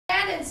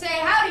and say,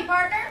 howdy,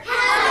 partner.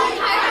 Howdy,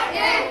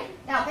 partner.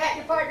 Now pat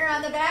your partner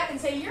on the back and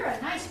say, you're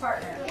a nice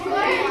partner. We're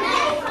a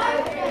nice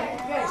partner.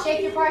 Good.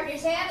 Shake your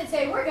partner's hand and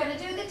say, we're going to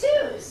do the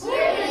twos.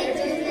 We're going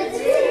to do the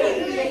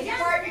twos. Shake your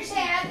partner's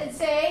hand and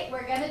say,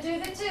 we're going to do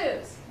the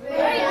twos. We're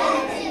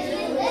going to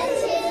do the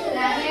twos.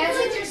 Now hands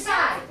at your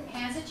side.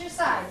 Hands at your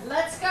side.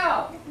 Let's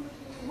go.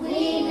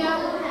 We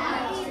know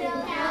how to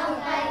count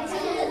by 2,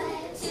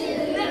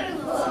 2,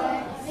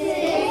 4, 6,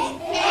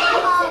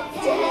 8,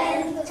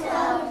 10,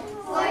 12,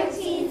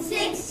 14,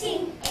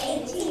 16,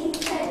 18,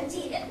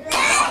 20, 11,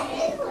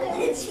 12.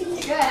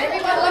 Good.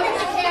 Everyone look at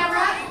the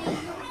camera.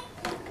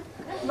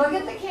 Look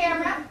at the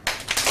camera.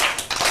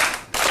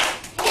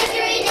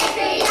 Hickory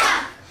dickory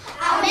dock,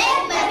 I'll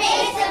make my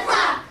face a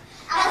clock.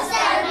 I'll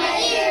start my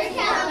ears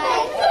count by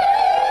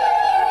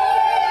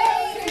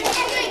 3.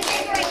 Hickory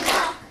dickory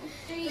dock.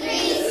 3,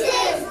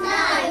 6,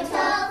 9,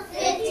 12,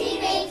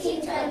 15,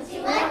 18,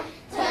 21,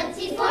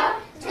 24,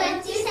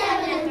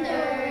 27, and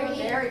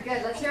 30. Very good.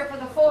 Let's hear it for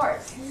the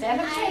fours.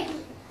 Stand up straight.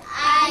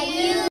 I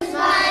use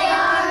my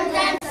arms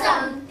and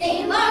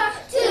something more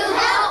to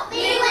help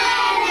me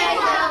when I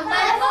count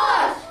by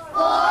 4.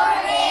 4,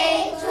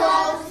 8,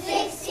 12,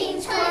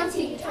 16,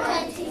 20,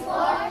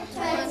 24,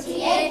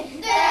 28,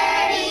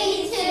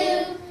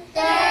 32,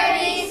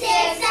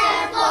 36,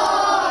 and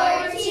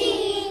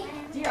 14.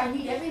 Dear, I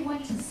need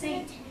everyone to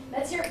sing.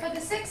 Let's hear it for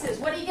the sixes.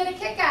 What do you get a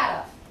kick out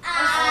of? I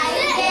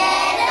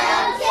get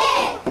a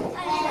kick when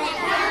I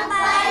count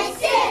by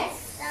 6.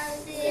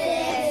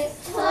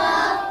 6,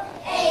 12,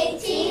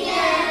 18,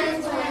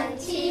 and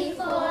 24,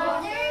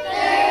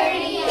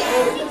 30,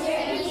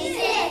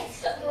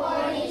 36,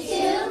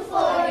 42,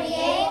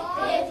 48,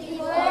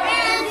 54,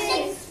 and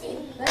 60.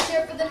 Let's hear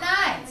it for the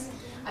nines.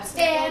 I'm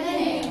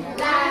standing in a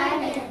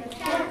line and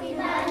Counting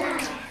by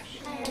 9,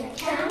 and I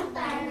count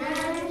by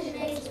 9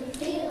 makes me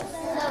feel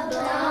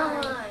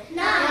sublime.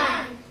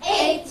 9,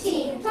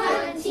 18,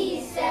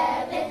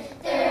 27,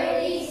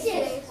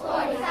 36,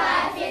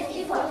 45,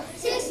 54,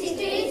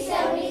 63,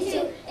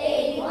 72,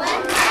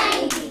 81,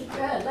 90.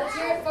 good. Let's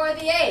hear it for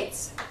the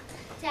eights.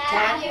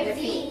 Tap your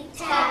feet,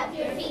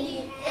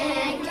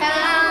 and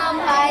count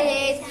by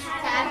 8.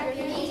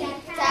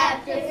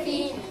 Tap your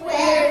feet,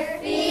 we're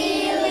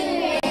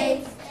feeling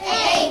great.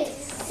 8,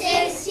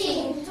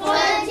 16,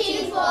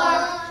 24,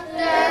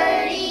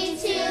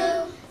 32,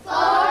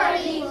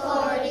 40,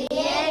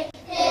 48,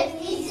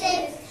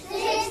 56,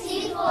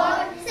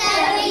 64,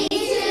 72,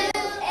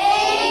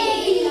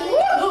 80.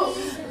 Woo!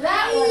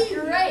 That was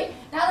great.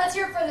 Now let's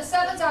hear it for the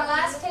sevens, our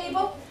last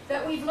table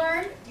that we've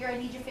learned. Here, I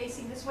need you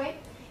facing this way.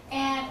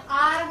 And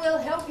I will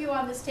help you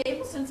on this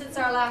table since it's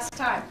our last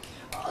time.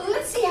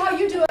 Let's see how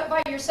you do it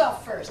by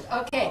yourself first.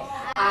 Okay.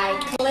 I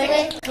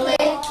click, click,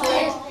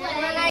 click.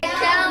 When I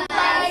count